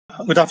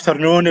Good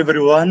afternoon,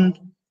 everyone.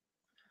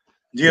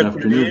 Dear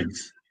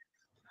colleagues,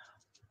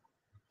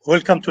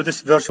 welcome to this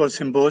virtual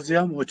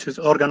symposium, which is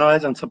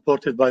organized and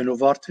supported by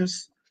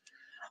Novartis.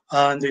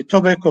 And the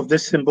topic of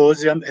this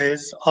symposium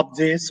is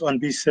updates on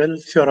B-cell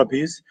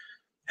therapies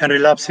and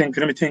relapsing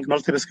remitting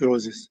multiple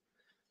sclerosis.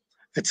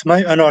 It's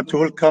my honor to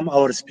welcome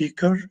our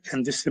speaker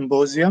in this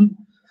symposium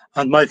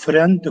and my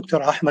friend,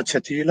 Dr. Ahmed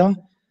Shatila.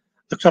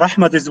 Dr.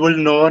 Ahmed is well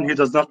known. He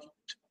does not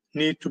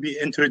need to be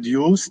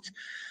introduced.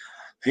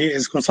 He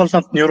is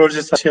consultant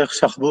neurologist at Sheikh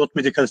Shakhbout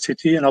Medical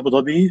City in Abu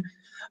Dhabi,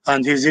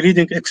 and he is a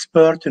leading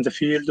expert in the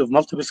field of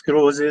multiple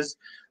sclerosis,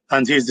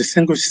 and he is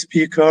distinguished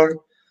speaker,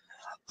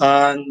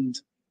 and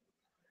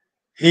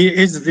he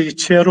is the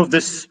chair of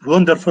this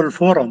wonderful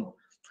forum,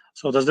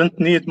 so doesn't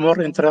need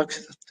more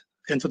introduction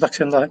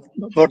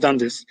more than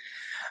this.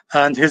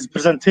 And his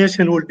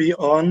presentation will be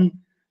on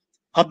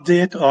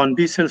update on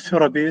B-cell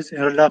therapies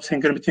in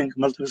relapsing remitting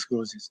multiple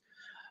sclerosis.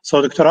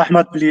 So Dr.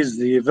 Ahmed, please,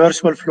 the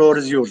virtual floor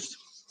is yours.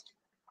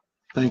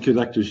 Thank you,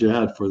 Dr.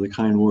 Jihad, for the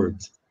kind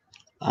words.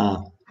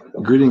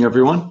 Greeting,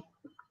 everyone.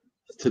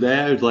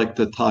 Today, I would like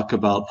to talk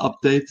about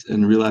updates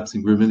in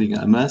relapsing remitting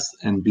MS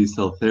and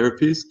B-cell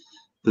therapies.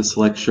 This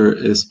lecture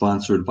is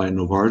sponsored by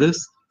Novartis.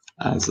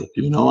 As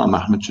you know, I'm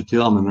Ahmed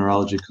Shatila. I'm a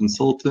neurology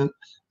consultant,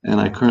 and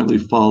I currently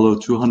follow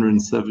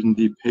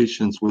 270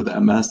 patients with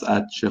MS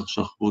at Sheikh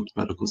Shakhbout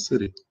Medical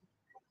City.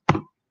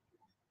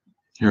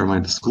 Here are my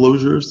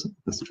disclosures.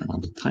 Let's turn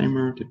on the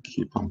timer to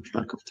keep on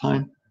track of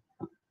time.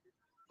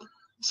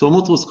 So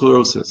multiple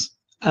sclerosis.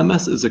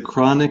 MS is a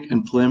chronic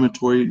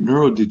inflammatory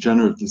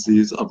neurodegenerative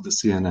disease of the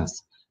CNS,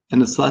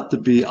 and it's thought to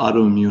be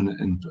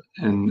autoimmune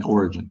in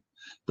origin.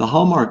 The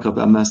hallmark of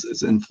MS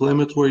is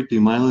inflammatory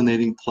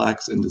demyelinating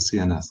plaques in the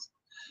CNS.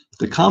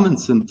 The common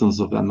symptoms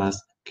of MS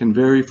can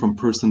vary from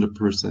person to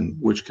person,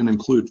 which can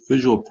include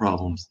visual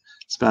problems,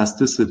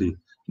 spasticity,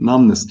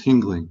 numbness,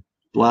 tingling,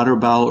 bladder,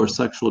 bowel, or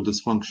sexual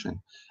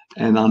dysfunction.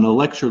 And on a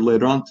lecture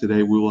later on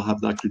today, we will have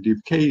Dr. Deep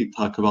K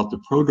talk about the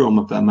prodrome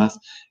of MS,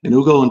 and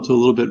he'll go into a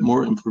little bit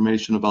more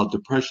information about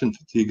depression,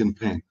 fatigue, and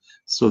pain.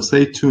 So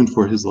stay tuned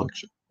for his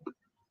lecture.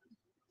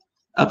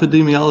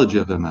 Epidemiology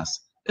of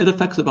MS. It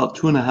affects about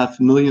 2.5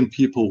 million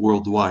people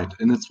worldwide,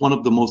 and it's one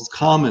of the most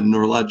common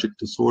neurologic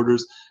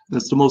disorders, and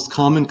it's the most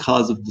common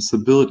cause of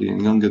disability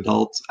in young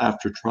adults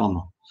after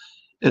trauma.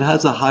 It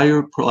has a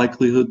higher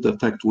likelihood to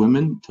affect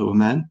women to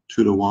men,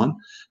 2 to 1.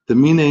 The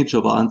mean age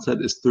of onset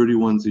is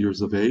 31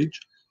 years of age.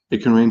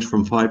 It can range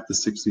from 5 to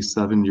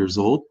 67 years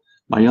old.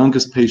 My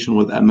youngest patient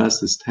with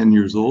MS is 10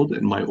 years old,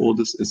 and my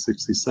oldest is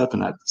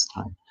 67 at this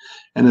time.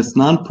 And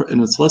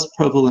it's less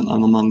prevalent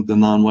among the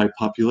non-white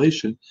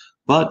population,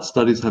 but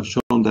studies have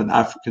shown that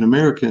African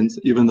Americans,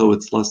 even though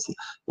it's less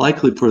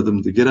likely for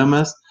them to get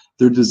MS,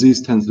 their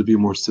disease tends to be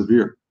more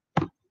severe.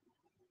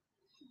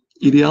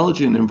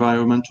 Etiology and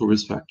environmental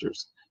risk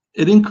factors.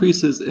 It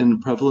increases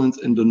in prevalence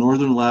in the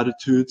northern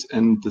latitudes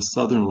and the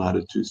southern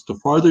latitudes. The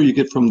farther you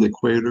get from the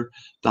equator,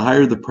 the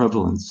higher the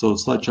prevalence. So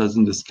such as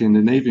in the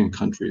Scandinavian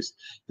countries,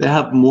 they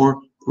have more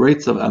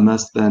rates of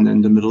MS than in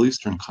the Middle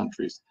Eastern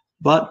countries.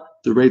 But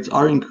the rates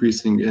are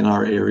increasing in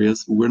our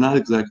areas. We're not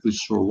exactly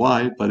sure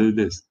why, but it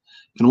is.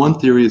 And one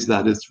theory is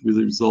that it's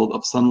really a result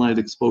of sunlight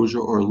exposure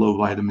or low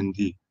vitamin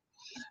D.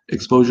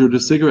 Exposure to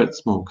cigarette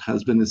smoke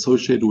has been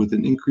associated with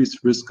an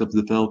increased risk of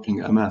developing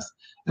MS,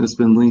 and it's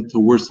been linked to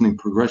worsening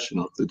progression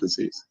of the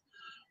disease.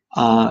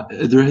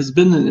 There has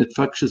been an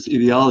infectious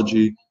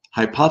etiology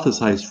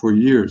hypothesized for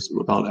years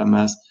about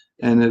MS,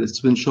 and it's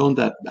been shown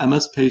that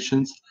MS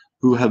patients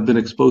who have been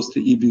exposed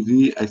to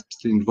EBV,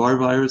 Epstein-Barr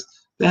virus,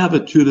 they have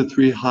a 2 to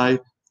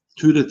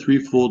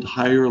 3-fold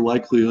higher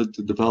likelihood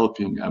to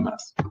developing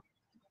MS.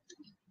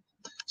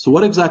 So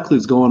what exactly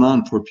is going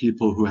on for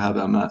people who have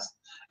MS?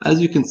 As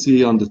you can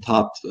see on the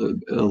top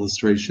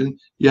illustration,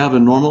 you have a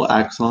normal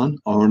axon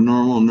or a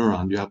normal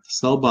neuron. You have the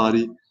cell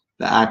body,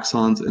 the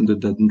axons, and the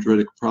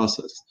dendritic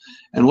process.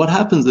 And what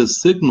happens is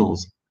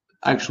signals,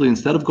 actually,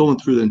 instead of going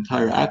through the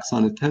entire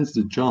axon, it tends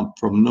to jump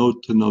from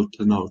node to node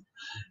to node.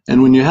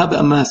 And when you have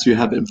MS, you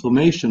have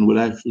inflammation,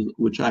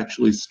 which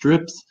actually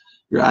strips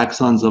your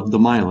axons of the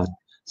myelin.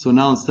 So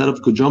now instead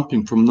of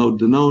jumping from node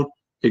to node,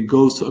 it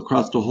goes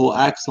across the whole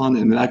axon,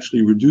 and it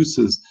actually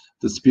reduces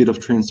the speed of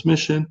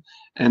transmission.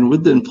 And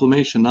with the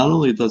inflammation, not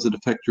only does it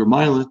affect your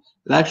myelin,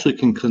 it actually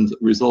can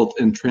result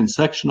in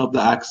transection of the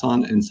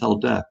axon and cell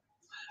death,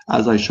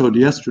 as I showed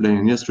yesterday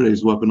in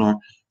yesterday's webinar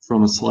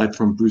from a slide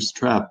from Bruce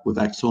Trapp with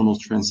axonal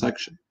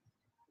transection.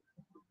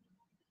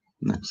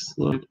 Next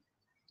slide.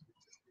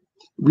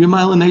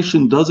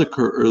 Remyelination does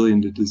occur early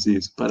in the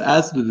disease, but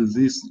as the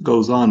disease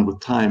goes on with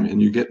time and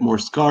you get more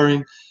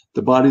scarring,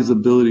 the body's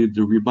ability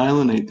to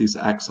remyelinate these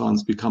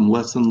axons become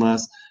less and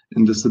less,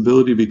 and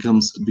disability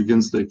begins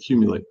to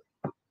accumulate.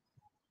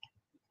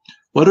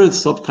 What are the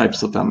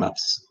subtypes of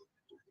MS?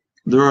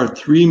 There are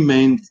 3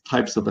 main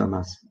types of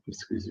MS.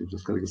 Excuse me,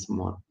 just gotta get some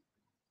water.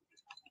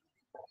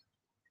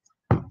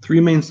 3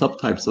 main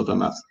subtypes of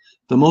MS.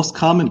 The most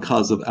common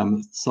cause of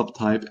MS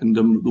subtype, and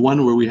the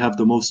one where we have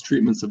the most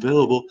treatments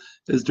available,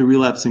 is the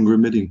relapsing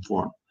remitting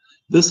form.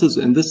 This is,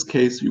 in this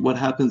case, what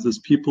happens is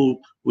people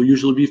will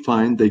usually be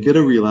fine. They get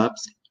a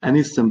relapse,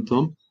 any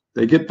symptom,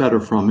 they get better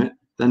from it.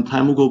 Then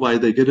time will go by,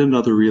 they get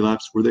another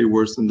relapse where they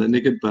worsen, then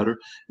they get better.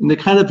 And they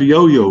kind of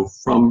yo-yo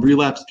from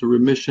relapse to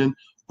remission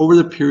over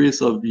the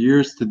periods of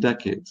years to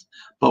decades.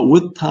 But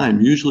with time,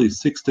 usually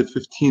 6 to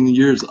 15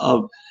 years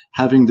of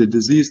having the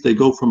disease, they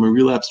go from a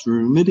relapse to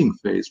remitting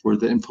phase where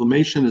the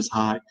inflammation is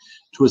high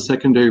to a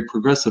secondary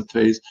progressive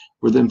phase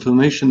where the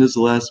inflammation is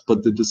less,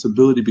 but the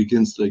disability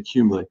begins to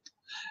accumulate.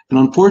 And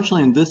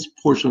unfortunately, in this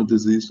portion of the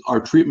disease, our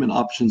treatment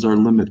options are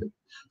limited.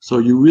 So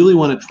you really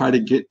want to try to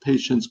get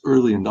patients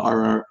early in the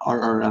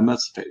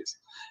RRMS phase.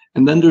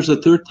 And then there's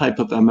a third type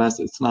of MS.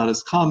 It's not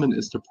as common.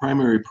 It's the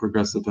primary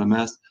progressive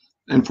MS.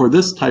 And for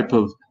this type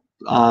of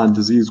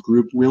disease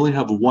group, we only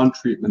have one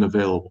treatment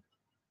available.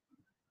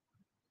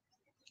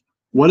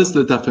 What is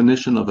the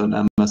definition of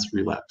an MS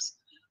relapse?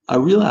 A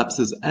relapse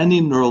is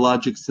any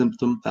neurologic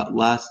symptom that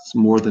lasts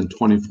more than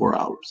 24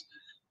 hours.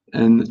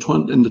 And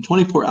the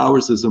 24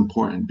 hours is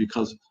important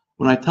because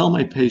when I tell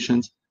my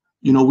patients,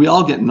 you know, we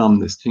all get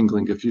numbness,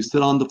 tingling. If you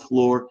sit on the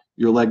floor,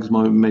 your legs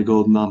may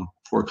go numb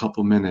for a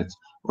couple minutes.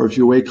 Or if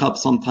you wake up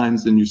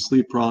sometimes and you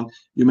sleep wrong,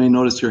 you may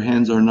notice your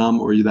hands are numb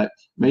or that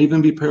may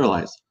even be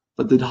paralyzed.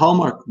 But the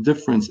hallmark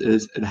difference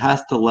is it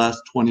has to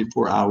last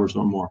 24 hours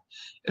or more.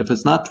 If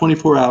it's not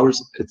 24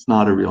 hours, it's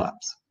not a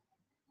relapse.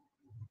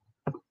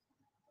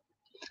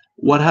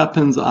 What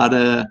happens on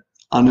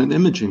an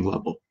imaging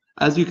level?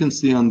 As you can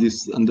see on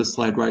this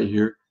slide right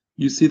here,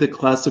 you see the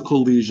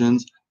classical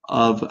lesions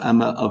of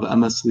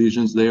MS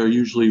lesions. They are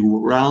usually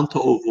round to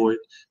ovoid,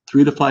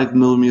 3 to 5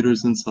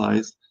 millimeters in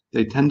size.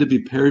 They tend to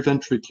be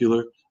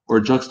periventricular or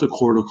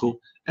juxtacortical.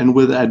 And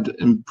with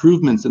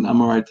improvements in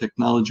MRI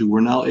technology, we're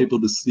now able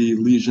to see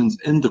lesions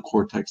in the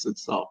cortex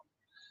itself.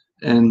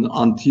 And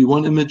on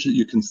T1 image,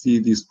 you can see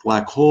these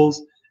black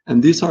holes.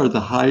 And these are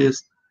the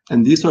highest,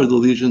 and these are the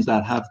lesions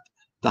that have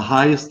the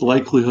highest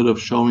likelihood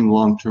of showing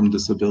long-term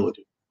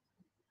disability.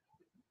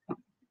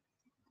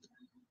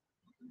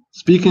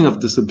 Speaking of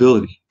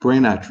disability,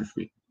 brain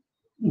atrophy,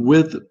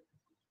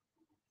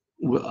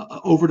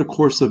 over the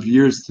course of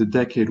years to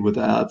decade with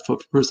a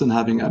person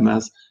having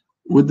MS,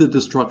 with the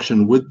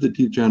destruction, with the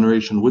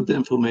degeneration, with the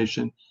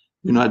inflammation,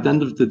 you know, at the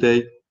end of the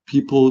day,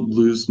 people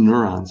lose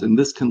neurons, and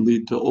this can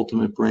lead to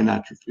ultimate brain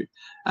atrophy.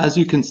 As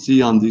you can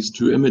see on these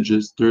two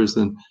images, there's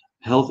an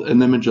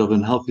image of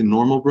a healthy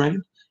normal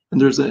brain, and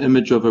there's an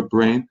image of a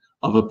brain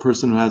of a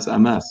person who has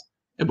MS.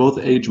 And both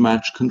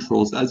age-matched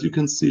controls. As you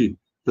can see,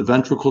 the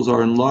ventricles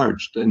are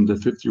enlarged in the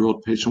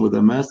 50-year-old patient with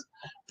MS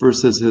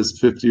versus his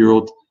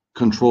 50-year-old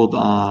controlled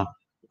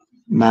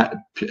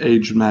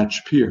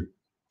age-matched peer.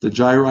 The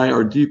gyri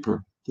are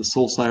deeper, the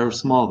sulci are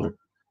smaller.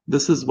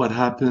 This is what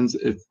happens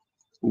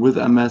with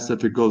MS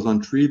if it goes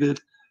untreated,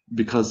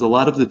 because a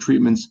lot of the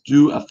treatments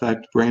do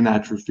affect brain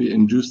atrophy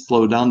and do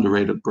slow down the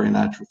rate of brain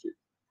atrophy.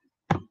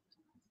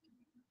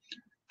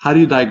 How do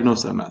you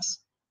diagnose MS?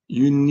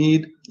 You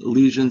need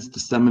lesions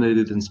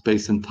disseminated in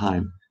space and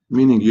time,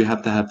 meaning you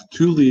have to have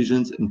 2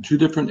 lesions in 2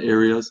 different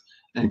areas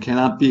and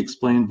cannot be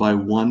explained by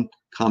one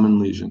common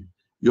lesion.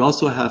 You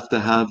also have to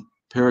have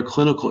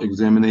paraclinical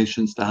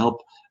examinations to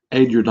help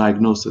aid your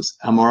diagnosis,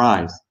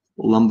 MRIs,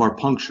 lumbar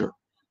puncture.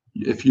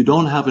 If you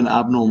don't have an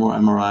abnormal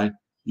MRI,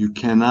 you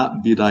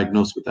cannot be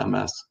diagnosed with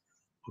MS,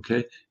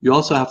 okay? You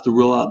also have to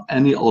rule out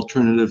any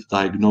alternative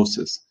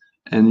diagnosis.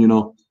 And, you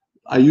know,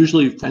 I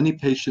usually, for any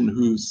patient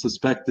who's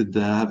suspected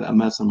to have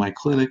MS in my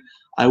clinic,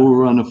 I will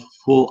run a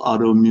full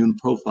autoimmune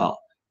profile,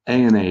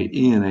 ANA,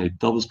 ENA,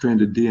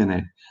 double-stranded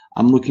DNA.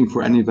 I'm looking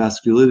for any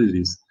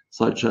vasculitides,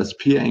 such as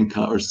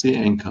P-ANCA or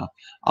C-ANCA.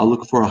 I'll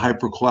look for a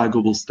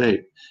hypercoagulable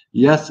state.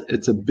 Yes,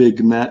 it's a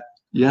big net.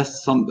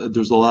 Yes,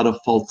 there's a lot of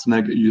false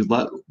negatives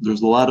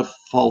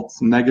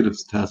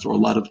tests or a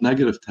lot of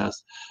negative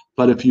tests.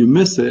 But if you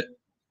miss it,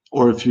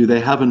 or if they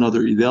have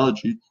another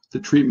etiology, the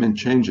treatment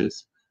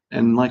changes.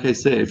 And like I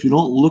say, if you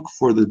don't look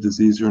for the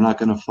disease, you're not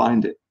going to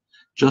find it.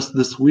 Just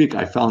this week,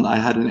 I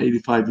had an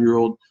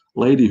 85-year-old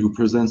lady who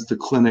presents to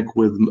clinic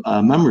with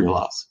memory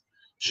loss.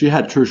 She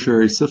had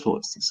tertiary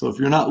syphilis. So if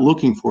you're not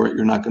looking for it,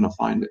 you're not going to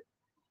find it.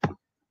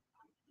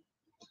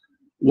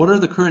 What are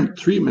the current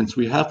treatments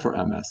we have for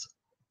MS?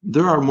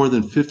 There are more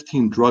than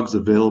 15 drugs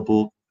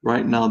available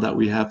right now that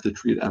we have to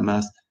treat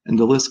MS, and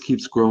the list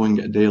keeps growing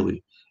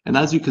daily. And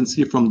as you can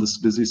see from this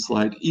busy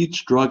slide,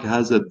 each drug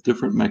has a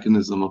different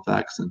mechanism of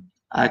action.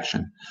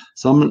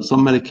 Some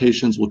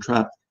medications will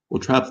trap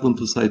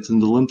lymphocytes in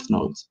the lymph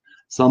nodes.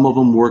 Some of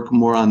them work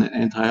more on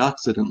an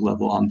antioxidant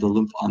level on the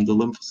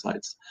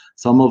lymphocytes.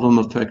 Some of them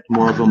affect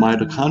more of a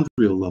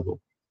mitochondrial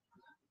level.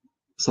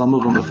 Some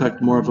of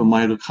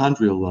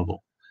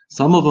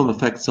them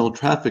affect cell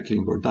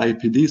trafficking or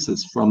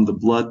diapedesis from the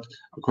blood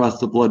across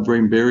the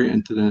blood-brain barrier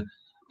into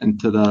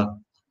the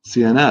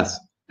CNS.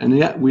 And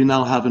yet we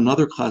now have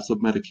another class of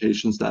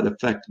medications that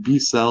affect B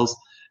cells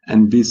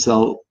and B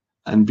cell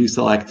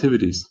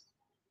activities.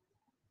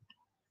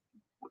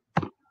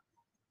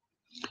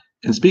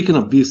 And speaking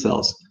of B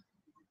cells,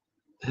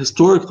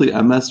 historically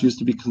MS used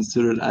to be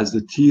considered as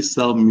a T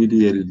cell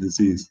mediated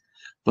disease.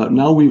 But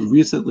now we've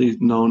recently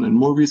known, and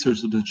more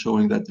research has been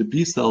showing, that the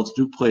B cells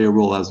do play a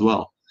role as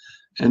well.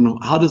 And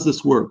how does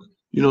this work?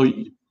 You know,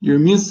 your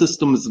immune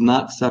system is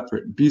not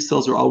separate. B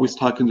cells are always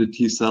talking to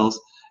T cells,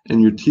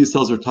 and your T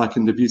cells are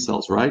talking to B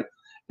cells, right?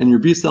 And your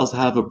B cells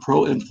have a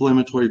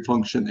pro-inflammatory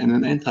function and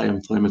an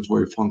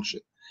anti-inflammatory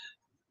function.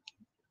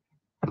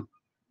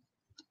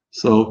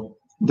 So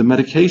the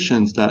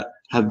medications that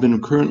have been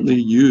currently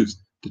used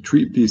to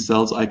treat B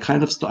cells, I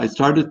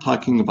started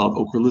talking about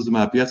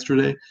ocrelizumab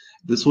yesterday.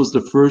 This was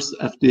the first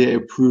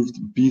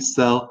FDA-approved B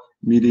cell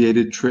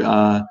mediated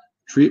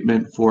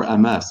treatment for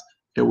MS.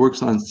 It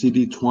works on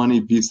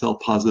CD20 B cell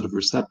positive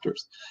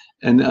receptors,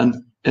 and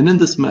in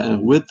this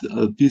with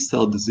B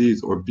cell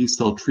disease or B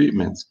cell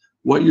treatments,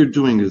 what you're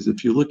doing is,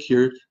 if you look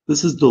here,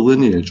 this is the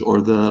lineage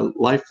or the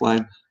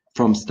lifeline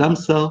from stem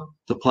cell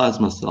to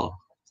plasma cell.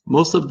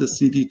 Most of the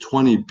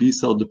CD20 B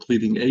cell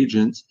depleting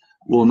agents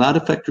will not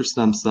affect your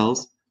stem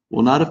cells,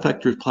 will not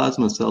affect your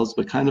plasma cells,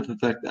 but kind of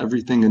affect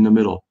everything in the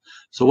middle.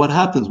 So what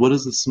happens? What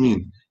does this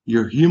mean?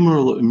 Your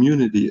humoral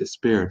immunity is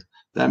spared.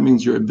 That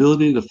means your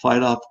ability to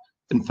fight off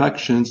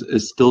infections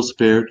is still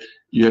spared.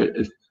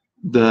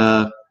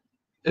 The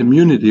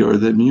immunity or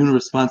the immune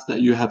response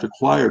that you have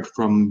acquired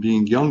from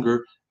being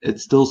younger,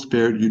 it's still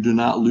spared. You do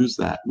not lose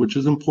that, which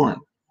is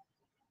important.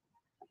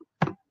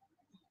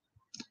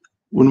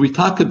 When we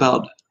talk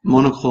about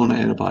monoclonal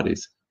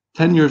antibodies,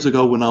 10 years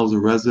ago when I was a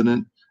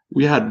resident,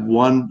 we had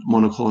one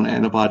monoclonal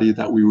antibody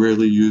that we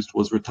rarely used,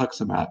 was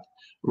rituximab.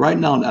 Right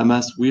now in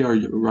MS, we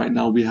have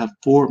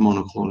 4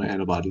 monoclonal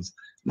antibodies: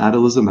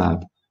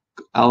 natalizumab,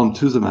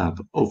 alemtuzumab,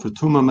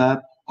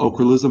 ofatumumab,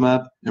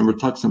 ocrelizumab, and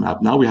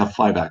rituximab. Now we have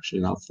 5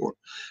 actually, not 4.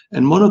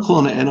 And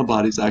monoclonal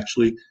antibodies,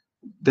 actually,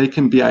 they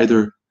can be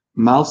either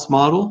mouse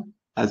model,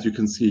 as you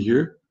can see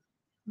here.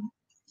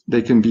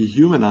 They can be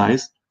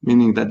humanized,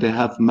 meaning that they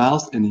have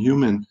mouse and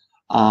human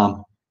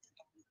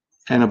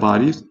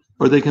antibodies,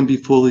 or they can be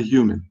fully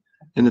human.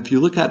 And if you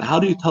look at how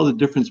do you tell the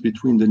difference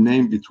between the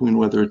name, between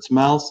whether it's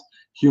mouse,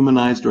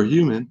 humanized, or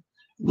human,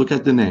 look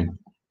at the name.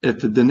 If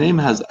the name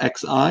has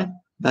XI,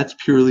 that's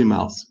purely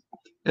mouse.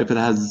 If it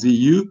has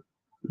ZU,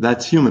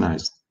 that's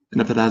humanized. And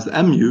if it has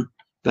MU,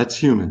 that's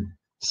human.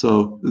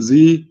 So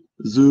Z,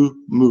 Zu,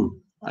 Mu.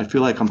 I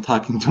feel like I'm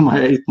talking to my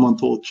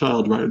 8-month-old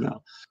child right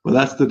now. But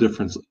that's the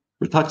difference.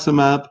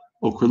 Rituximab,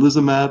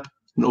 ocrelizumab,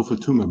 and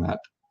ofatumumab.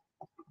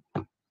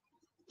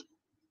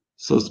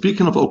 So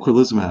speaking of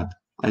ocrelizumab,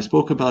 I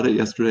spoke about it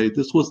yesterday.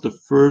 This was the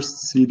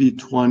first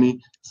CD20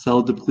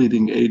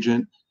 cell-depleting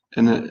agent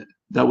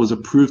that was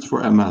approved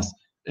for MS.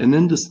 And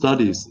in the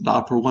studies, the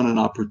OPERA-1 and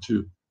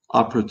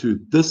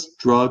OPERA-2, this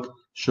drug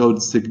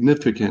showed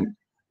significant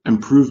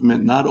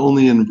improvement, not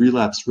only in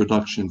relapse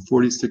reduction,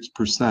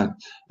 46%,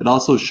 it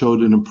also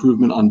showed an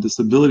improvement on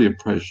disability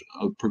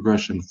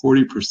progression,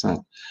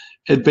 40%.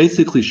 It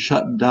basically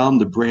shut down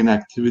the brain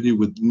activity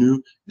with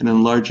new and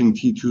enlarging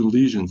T2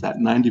 lesions at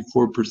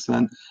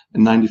 94%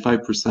 and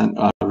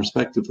 95%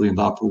 respectively in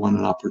the OPERA-1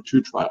 and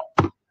OPERA-2 trial.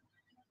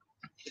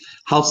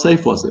 How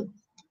safe was it?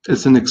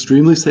 It's an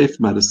extremely safe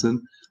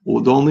medicine.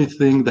 Well, the only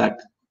thing that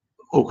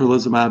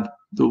ocrelizumab,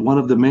 one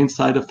of the main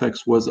side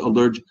effects was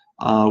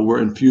were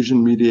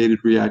infusion-mediated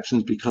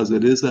reactions, because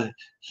it is a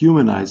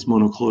humanized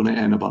monoclonal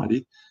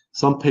antibody.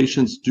 Some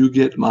patients do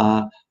get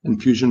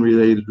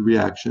infusion-related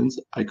reactions.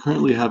 I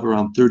currently have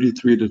around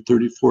 33 to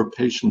 34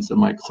 patients in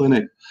my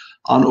clinic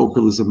on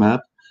ocrelizumab.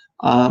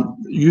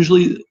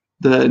 Usually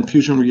the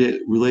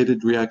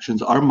infusion-related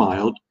reactions are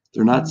mild.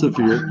 They're not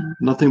severe.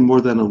 Nothing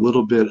more than a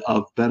little bit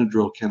of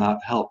Benadryl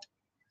cannot help.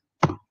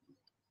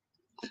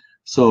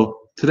 So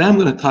today I'm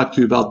going to talk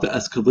to you about the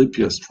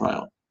Asclepius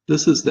trial.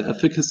 This is the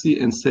efficacy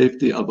and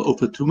safety of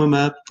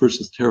ofatumumab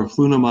versus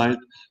teriflunomide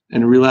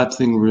in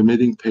relapsing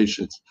remitting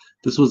patients.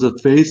 This was a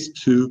phase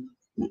 2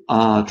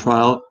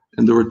 trial,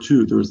 and there were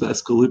 2. There was the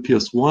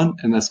Asclepius 1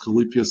 and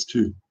Asclepius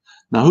 2.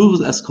 Now, who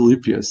was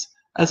Asclepius?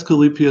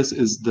 Asclepius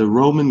is the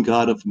Roman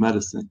god of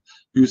medicine.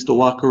 He used to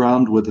walk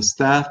around with a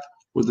staff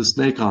with a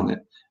snake on it.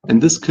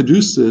 And this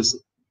caduceus,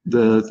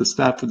 the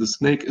staff with the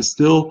snake, is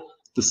still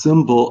the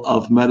symbol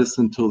of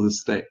medicine till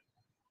this day.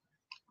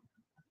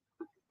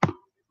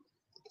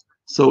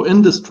 So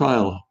in this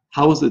trial,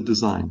 how was it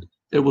designed?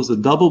 It was a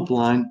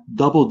double-blind,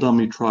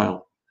 double-dummy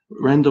trial,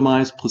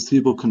 randomized,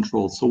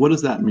 placebo-controlled. So what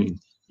does that mean?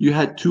 You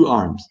had 2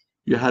 arms.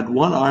 You had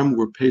one arm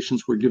where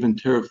patients were given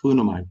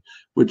teriflunomide,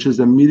 which is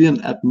a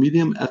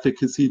medium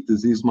efficacy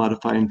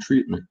disease-modifying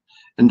treatment.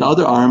 In the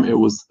other arm,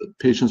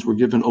 patients were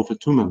given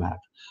ofatumumab.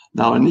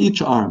 Now, in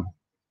each arm,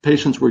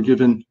 patients were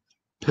given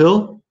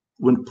pill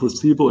with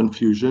placebo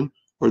infusion,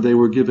 or they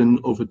were given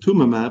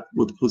ofatumumab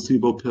with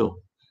placebo pill.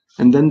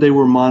 And then they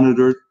were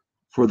monitored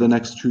for the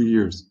next 2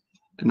 years.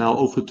 And now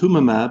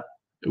ofatumumab,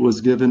 it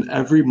was given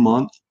every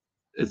month.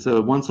 It's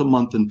a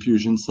once-a-month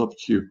infusion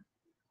sub-Q.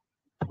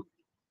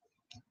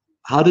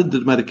 How did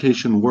the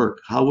medication work?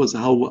 How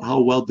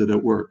well did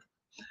it work?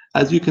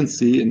 As you can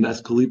see in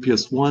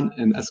Asclepius 1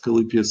 and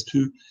Asclepius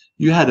 2,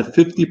 you had a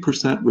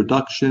 50%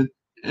 reduction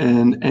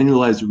in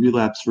annualized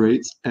relapse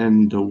rates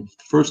in the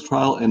first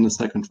trial and the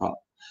second trial.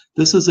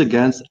 This is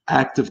against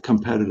active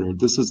competitor.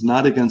 This is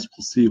not against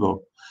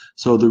placebo.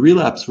 So the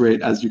relapse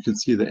rate, as you can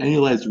see, the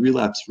annualized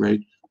relapse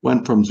rate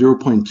went from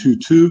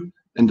 0.22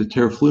 in the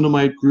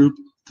teriflunomide group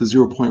to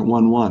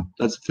 0.11.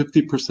 That's a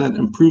 50%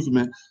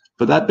 improvement,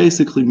 but that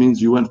basically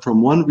means you went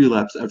from one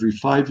relapse every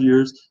 5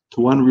 years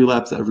to one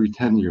relapse every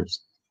 10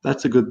 years.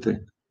 That's a good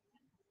thing.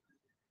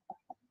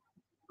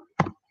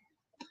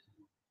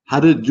 How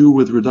did it do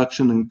with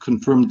reduction in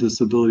confirmed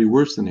disability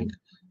worsening?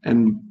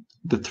 And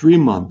the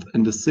 3-month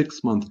and the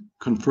 6-month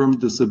confirmed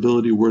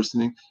disability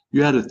worsening,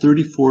 you had a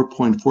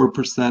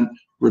 34.4%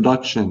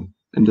 reduction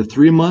in the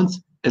 3 months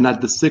and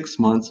at the 6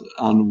 months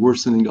on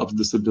worsening of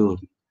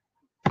disability.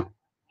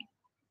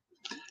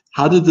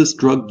 How did this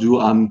drug do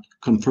on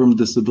confirmed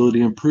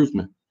disability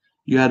improvement?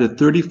 You had a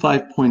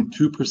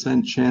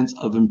 35.2% chance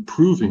of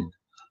improving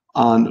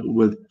on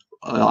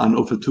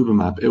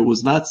ofatumumab. It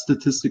was not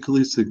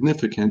statistically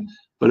significant,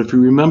 but if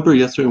you remember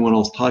yesterday when I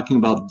was talking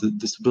about the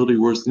disability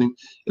worsening,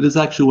 it is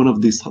actually one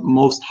of the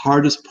most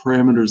hardest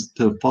parameters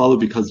to follow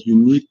because you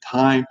need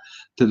time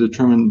to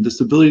determine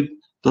disability.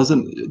 To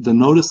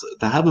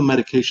have a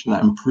medication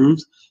that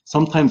improves,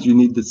 sometimes you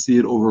need to see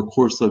it over a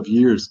course of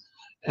years.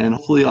 And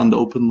hopefully on the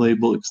open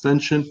label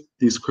extension,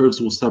 these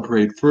curves will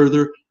separate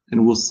further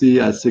and we'll see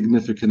a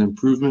significant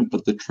improvement,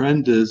 but the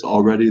trend is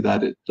already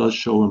that it does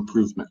show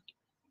improvement.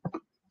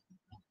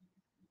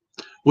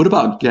 What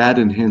about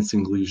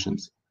GAD-enhancing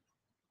lesions?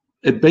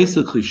 It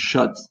basically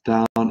shuts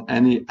down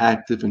any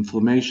active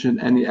inflammation,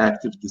 any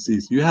active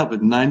disease. You have a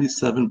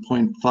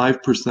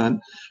 97.5%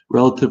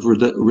 relative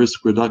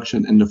risk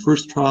reduction in the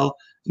first trial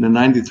and a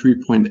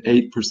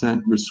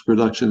 93.8% risk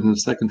reduction in the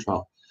second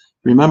trial.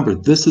 Remember,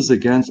 this is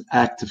against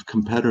active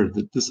competitor.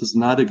 This is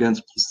not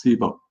against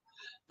placebo.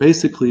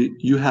 Basically,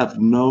 you have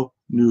no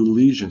new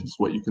lesions,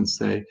 what you can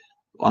say,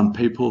 on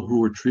people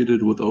who were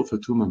treated with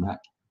ofatumumab.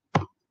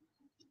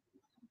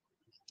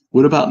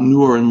 What about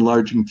new or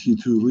enlarging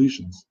T2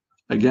 lesions?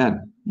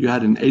 Again, you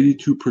had an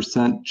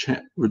 82%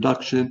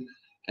 reduction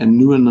in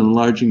new and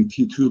enlarging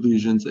T2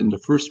 lesions in the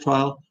first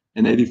trial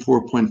and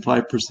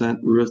 84.5%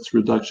 risk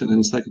reduction in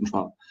the second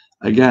trial.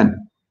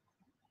 Again,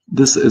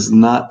 this is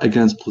not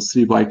against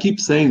placebo. I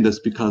keep saying this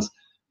because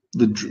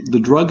the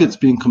drug it's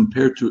being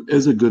compared to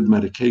is a good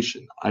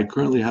medication. I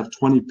currently have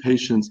 20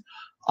 patients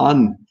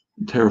on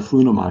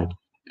teriflunomide,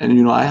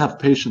 and I have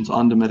patients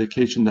on the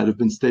medication that have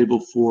been stable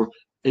for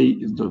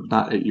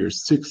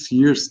 6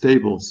 years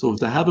stable. So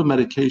to have a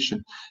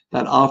medication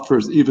that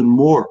offers even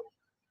more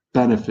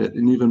benefit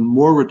and even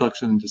more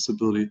reduction in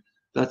disability,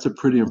 that's a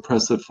pretty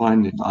impressive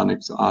finding on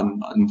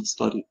the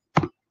study.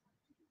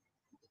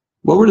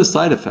 What were the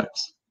side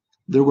effects?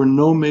 There were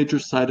no major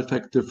side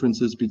effect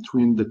differences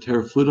between the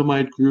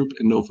teriflunomide group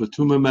and the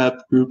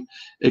ofatumumab group,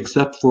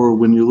 except for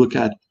when you look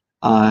at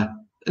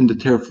in the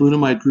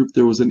teriflunomide group,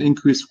 there was an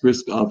increased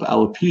risk of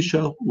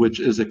alopecia, which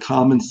is a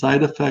common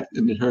side effect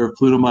in the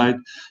teriflunomide.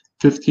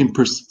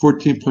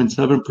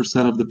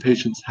 14.7% of the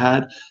patients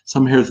had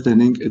some hair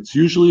thinning. It's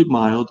usually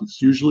mild.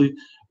 It's usually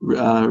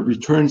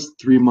returns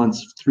 3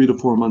 to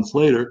 4 months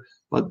later,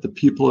 but the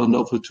people in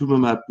the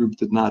ofatumumab group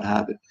did not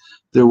have it.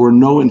 There were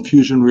no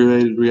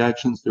infusion-related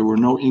reactions. There were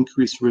no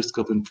increased risk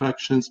of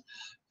infections.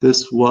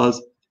 This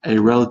was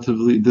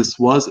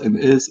and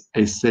is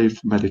a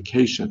safe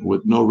medication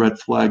with no red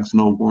flags,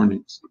 no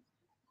warnings.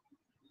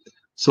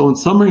 So in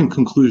summary and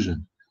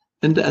conclusion,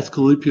 in the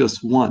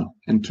Asclepios 1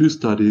 and 2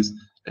 studies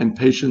in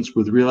patients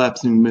with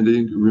relapsing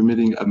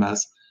remitting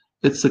MS,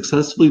 it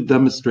successfully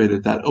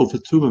demonstrated that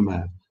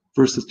ofatumumab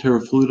versus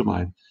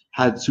teriflunomide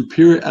had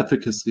superior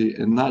efficacy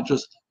in not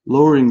just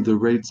lowering the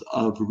rates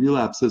of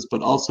relapses,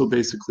 but also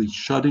basically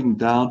shutting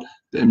down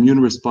the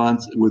immune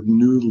response with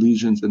new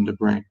lesions in the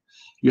brain.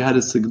 You had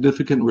a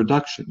significant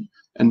reduction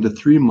in the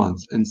 3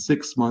 months and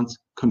 6 months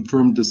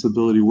confirmed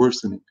disability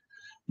worsening.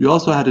 You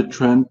also had a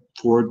trend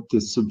toward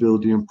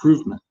disability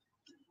improvement.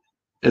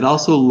 It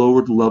also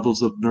lowered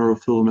levels of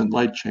neurofilament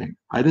light chain.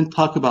 I didn't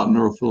talk about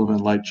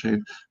neurofilament light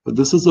chain, but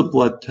this is a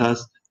blood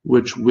test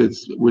which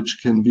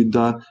can be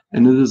done,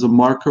 and it is a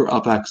marker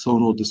of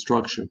axonal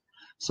destruction.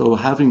 So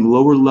having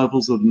lower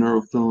levels of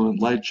neurofilament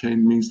light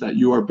chain means that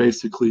you are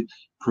basically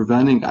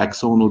preventing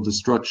axonal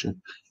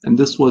destruction. And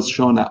this was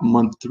shown at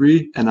month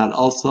 3 and at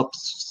all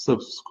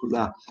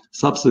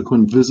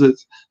subsequent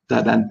visits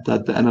that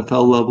the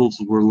NFL levels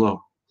were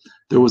low.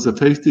 There was a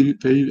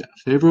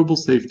favorable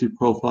safety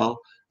profile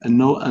and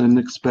no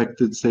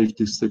unexpected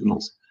safety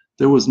signals.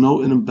 There was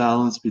no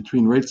imbalance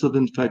between rates of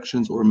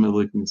infections or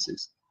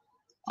malignancies.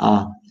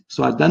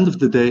 So at the end of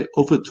the day,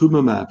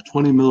 ofatumumab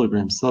 20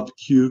 milligrams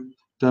sub-Q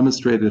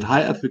demonstrated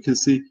high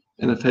efficacy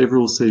and a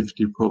favorable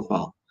safety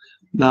profile.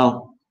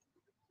 Now,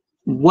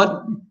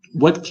 if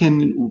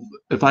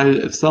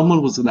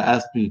someone was going to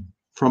ask me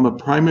from a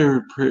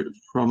primary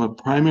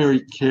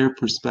care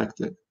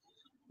perspective,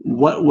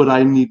 what would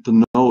I need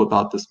to know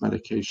about this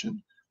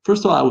medication?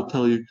 First of all, I will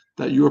tell you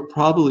that you are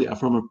probably,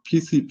 from a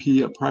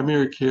PCP, a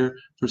primary care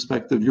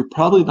perspective, you're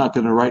probably not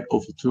going to write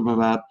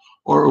ofatumumab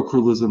or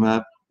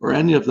ocrelizumab or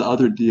any of the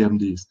other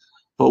DMDs.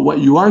 But what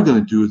you are going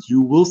to do is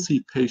you will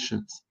see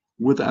patients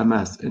with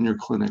MS in your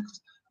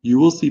clinics, you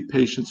will see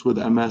patients with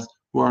MS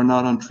who are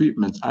not on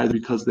treatments, either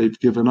because they've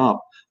given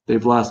up,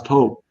 they've lost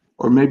hope,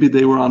 or maybe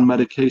they were on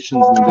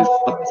medications and they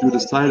stopped due to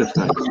side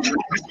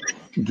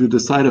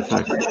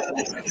effects.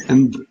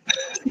 And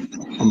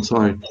I'm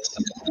sorry,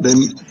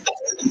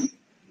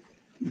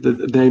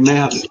 they may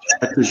have,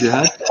 Dr.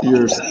 Jihad,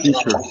 your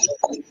speaker.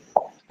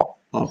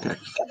 Okay.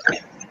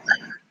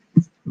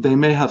 They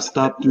may have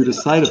stopped due to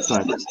side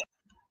effects.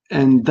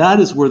 And that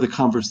is where the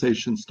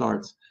conversation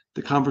starts.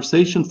 The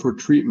conversation for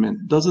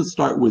treatment doesn't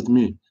start with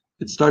me.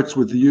 It starts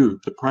with you,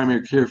 the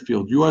primary care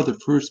field. You are the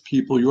first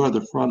people, you are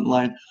the front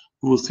line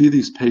who will see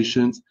these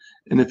patients.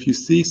 And if you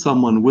see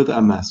someone with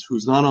MS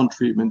who's not on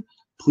treatment,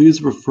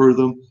 please refer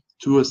them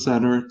to a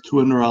center,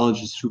 to a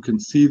neurologist who can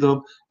see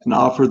them and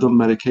offer them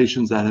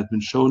medications that have been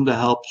shown to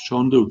help,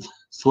 shown to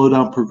slow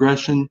down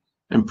progression,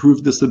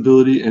 improve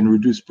disability, and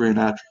reduce brain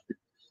atrophy.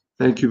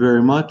 Thank you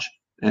very much,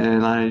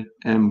 and I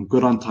am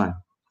good on time.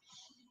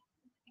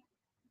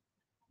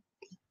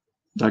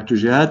 Dr.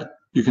 Jihad,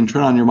 you can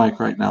turn on your mic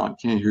right now. I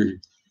can't hear you.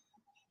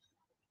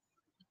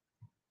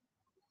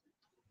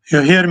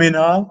 You hear me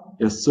now?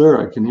 Yes,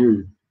 sir, I can hear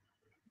you.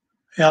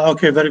 Yeah,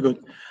 okay, very good.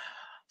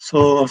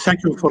 So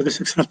thank you for this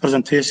excellent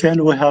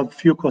presentation. We have a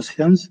few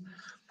questions.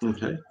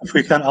 Okay. If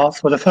we can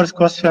ask. So the first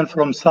question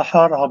from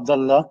Sahar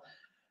Abdullah,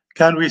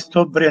 can we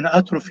stop brain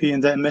atrophy in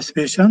the MS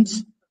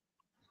patients?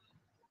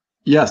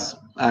 Yes,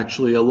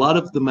 actually, a lot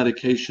of the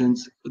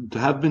medications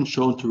have been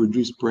shown to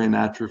reduce brain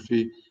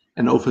atrophy,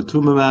 and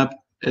ofatumumab,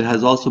 it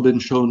has also been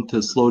shown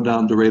to slow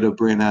down the rate of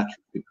brain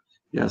atrophy.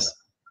 Yes.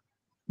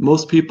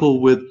 Most people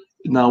with,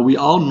 now we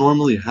all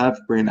normally have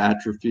brain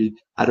atrophy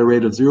at a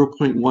rate of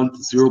 0.1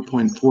 to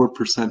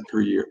 0.4%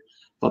 per year,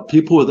 but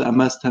people with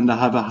MS tend to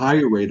have a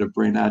higher rate of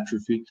brain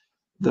atrophy,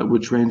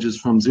 which ranges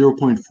from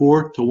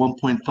 0.4 to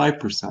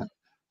 1.5%.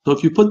 So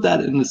if you put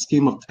that in the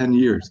scheme of 10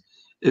 years,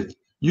 if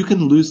you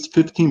can lose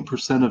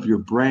 15% of your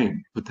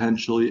brain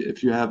potentially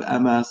if you have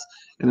MS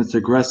and it's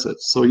aggressive.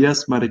 So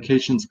yes,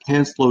 medications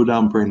can slow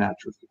down brain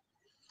atrophy.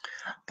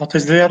 But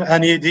is there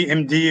any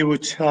DMD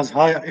which has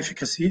higher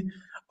efficacy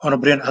on a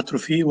brain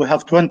atrophy? We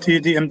have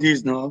 20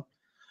 DMDs now.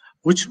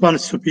 Which one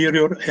is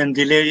superior in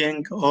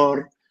delaying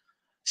or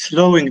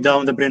slowing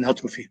down the brain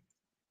atrophy?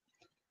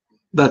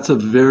 That's a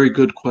very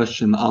good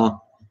question.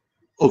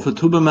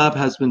 Ofatumumab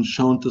has been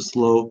shown to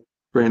slow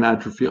brain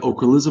atrophy.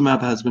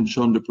 Ocrelizumab has been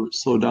shown to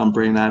slow down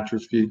brain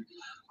atrophy.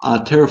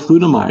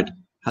 Teriflunomide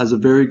has a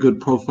very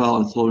good profile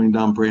in slowing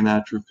down brain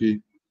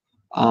atrophy.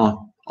 A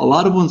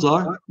lot of ones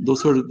are.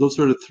 Those are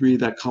the three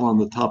that come on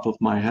the top of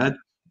my head.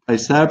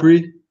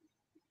 Isabri,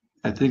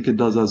 I think it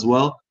does as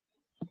well.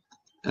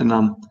 And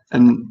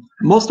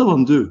most of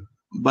them do.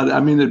 But I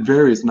mean, it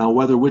varies now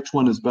whether which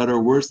one is better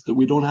or worse. That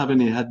we don't have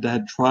any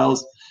head-to-head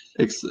trials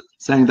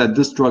saying that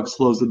this drug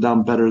slows it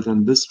down better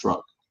than this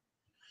drug.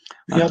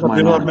 Yeah, but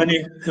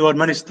there were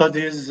many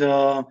studies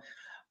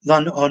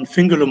done on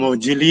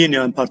fingolimod,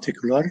 Gilenya in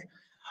particular,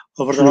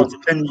 over the last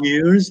 10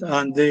 years,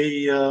 and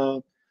they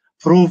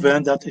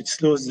proven that it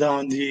slows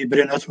down the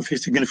brain atrophy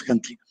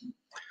significantly.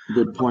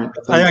 Good point.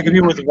 I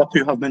agree with what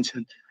you have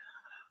mentioned.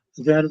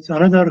 There's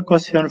another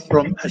question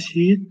from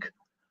Ashik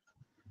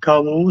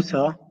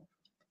Kawusa.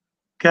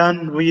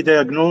 Can we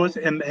diagnose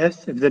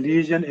MS if the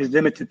lesion is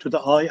limited to the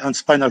eye and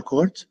spinal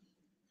cord?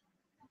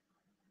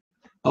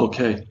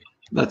 Okay,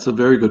 that's a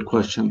very good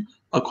question.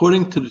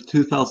 According to the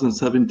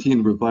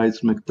 2017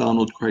 revised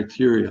McDonald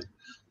criteria,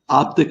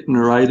 optic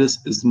neuritis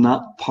is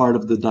not part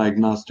of the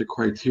diagnostic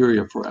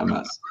criteria for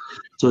MS.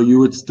 So you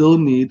would still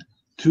need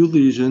 2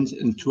 lesions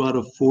in 2 out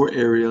of 4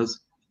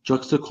 areas: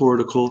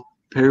 juxtacortical,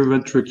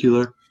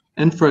 periventricular,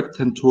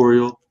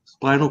 infratentorial,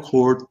 spinal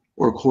cord,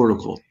 or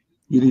cortical.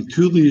 You need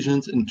 2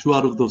 lesions in 2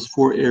 out of those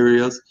 4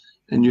 areas,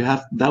 and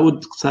that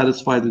would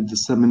satisfy the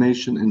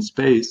dissemination in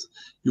space.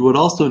 You would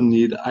also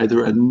need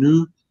either a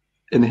new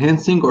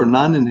enhancing or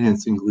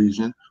non-enhancing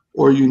lesion,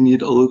 or you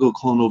need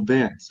oligoclonal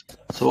bands.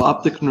 So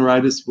optic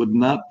neuritis would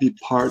not be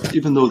part,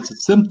 even though it's a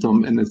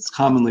symptom and it's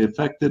commonly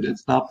affected,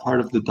 it's not part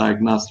of the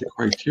diagnostic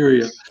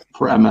criteria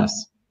for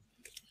MS.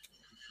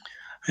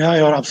 Yeah,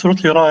 you're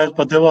absolutely right,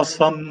 but there was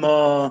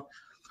some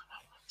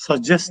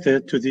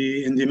suggested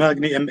in the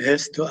MAGNI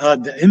MS to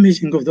add the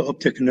imaging of the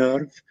optic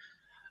nerve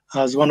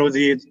as one of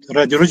the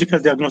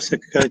radiological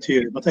diagnostic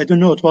criteria, but I don't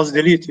know, it was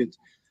deleted.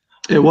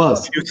 It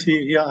was. You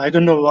see, yeah, I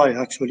don't know why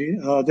actually.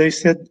 They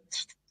said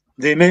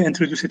they may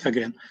introduce it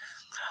again,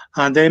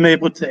 and they may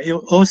put the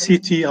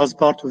OCT as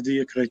part of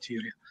the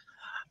criteria.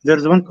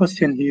 There's one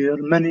question here,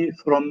 many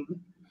from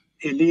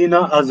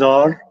Elena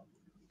Azar.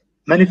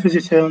 Many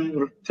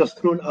physicians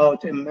just rule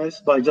out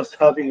MS by just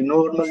having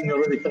normal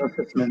neurological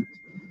assessment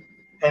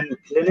in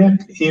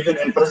clinic, even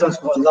in presence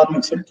of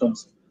alarming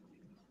symptoms.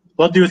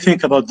 What do you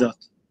think about that?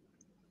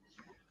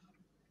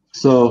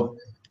 So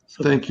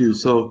thank you.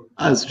 So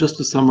as just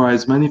to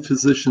summarize, many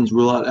physicians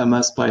rule out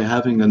MS by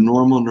having a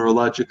normal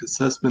neurologic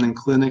assessment in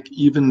clinic,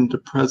 even in the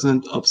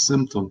presence of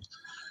symptoms.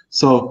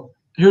 So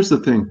here's the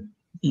thing.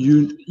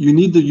 You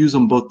need to use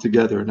them both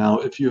together. Now,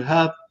 if you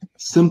have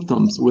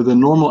symptoms with a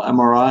normal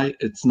MRI,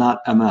 it's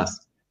not MS.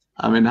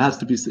 I mean, it has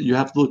to be, you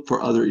have to look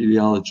for other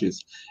etiologies.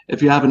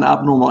 If you have an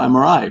abnormal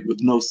MRI with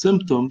no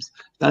symptoms,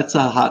 that's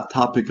a hot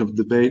topic of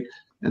debate,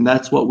 and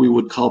that's what we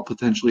would call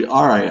potentially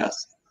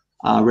RIS,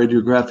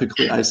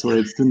 radiographically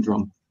isolated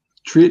syndrome.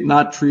 Treat,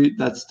 not treat,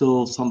 that's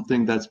still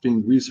something that's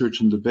being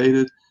researched and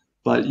debated,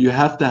 but you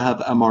have to have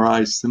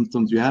MRI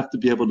symptoms. You have to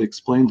be able to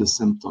explain the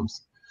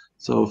symptoms.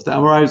 So if the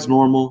MRI is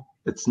normal,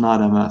 it's not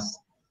MS,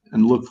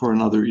 and look for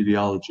another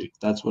etiology.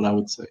 That's what I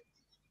would say.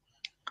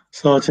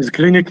 So it is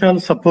clinical,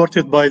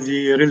 supported by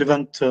the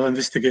relevant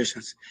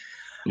investigations.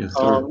 Yes,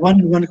 sir.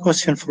 One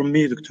question from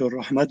me, Dr.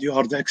 Ahmed, you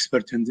are the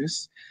expert in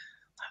this.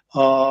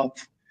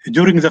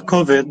 During the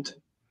COVID,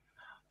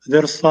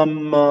 there's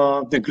some,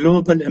 the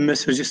global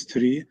MS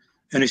registry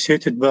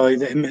initiated by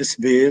the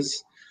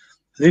MSBs.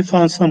 They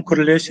found some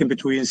correlation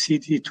between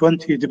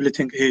CD20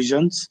 depleting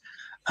agents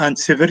and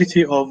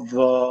severity of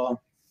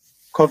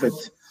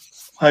COVID.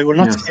 I will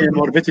not say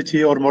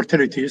morbidity or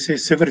mortality, say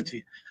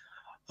severity.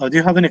 Do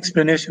you have an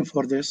explanation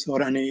for this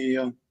or any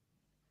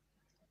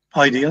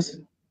ideas?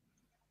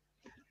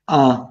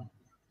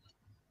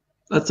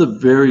 That's a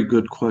very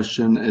good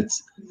question.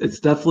 It's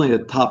definitely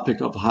a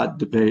topic of hot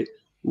debate.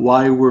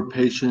 Why were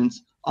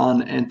patients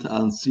on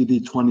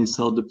CD20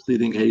 cell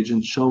depleting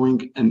agents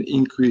showing an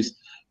increased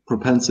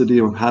propensity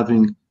of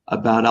having a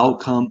bad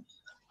outcome?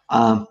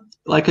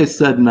 Like I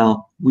said,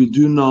 now we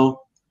do know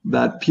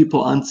that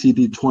people on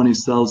CD20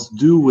 cells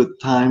do with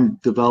time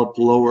develop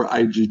lower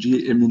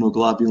IgG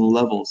immunoglobulin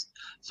levels.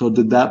 So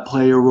did that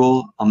play a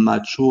role? I'm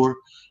not sure.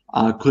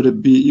 Could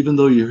it be, even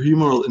though your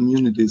humoral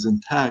immunity is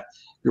intact,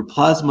 your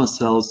plasma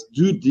cells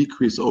do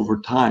decrease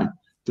over time?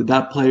 Did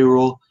that play a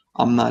role?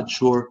 I'm not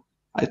sure.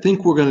 I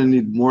think we're going to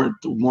need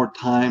more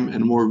time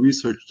and more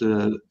research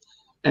to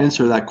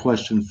answer that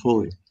question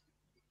fully.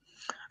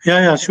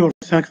 Yeah, sure.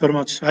 Thank you very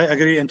much. I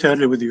agree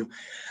entirely with you.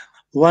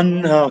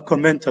 One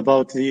comment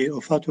about the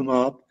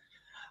ofatumab,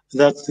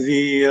 that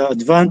the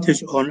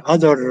advantage on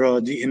other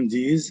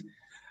DMDs,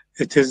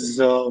 it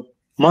is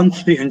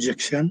monthly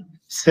injection,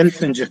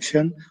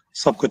 self-injection,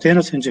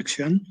 subcutaneous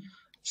injection.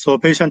 So a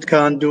patient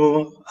can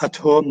do at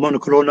home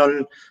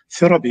monoclonal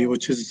therapy,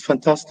 which is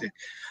fantastic.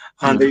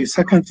 And the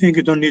second thing,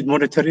 you don't need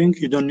monitoring,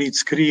 you don't need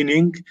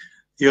screening,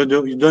 you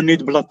don't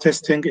need blood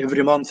testing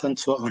every month and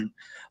so on.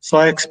 So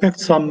I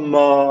expect some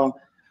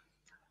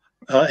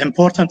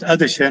important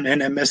addition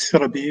in MS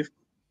therapy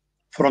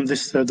from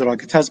this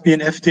drug. It has been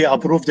FDA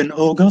approved in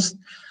August,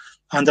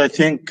 and I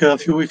think a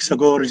few weeks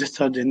ago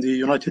registered in the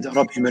United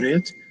Arab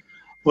Emirates.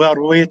 We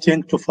are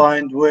waiting to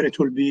find where it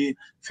will be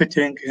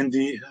fitting in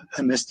the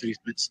MS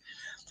treatments.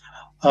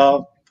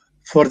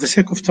 For the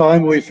sake of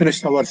time, we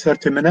finished our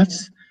 30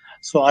 minutes.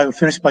 So I will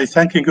finish by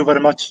thanking you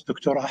very much,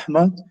 Dr.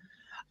 Ahmed,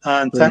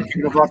 and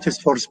thanking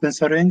Novartis for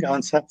sponsoring,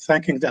 and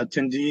thanking the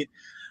attendee,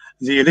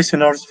 the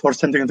listeners for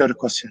sending their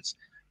questions.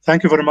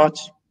 Thank you very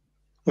much.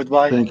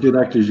 Goodbye. Thank you,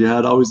 Dr.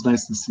 Jihad. Always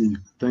nice to see you.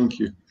 Thank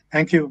you.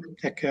 Thank you.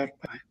 Take care.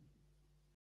 Bye.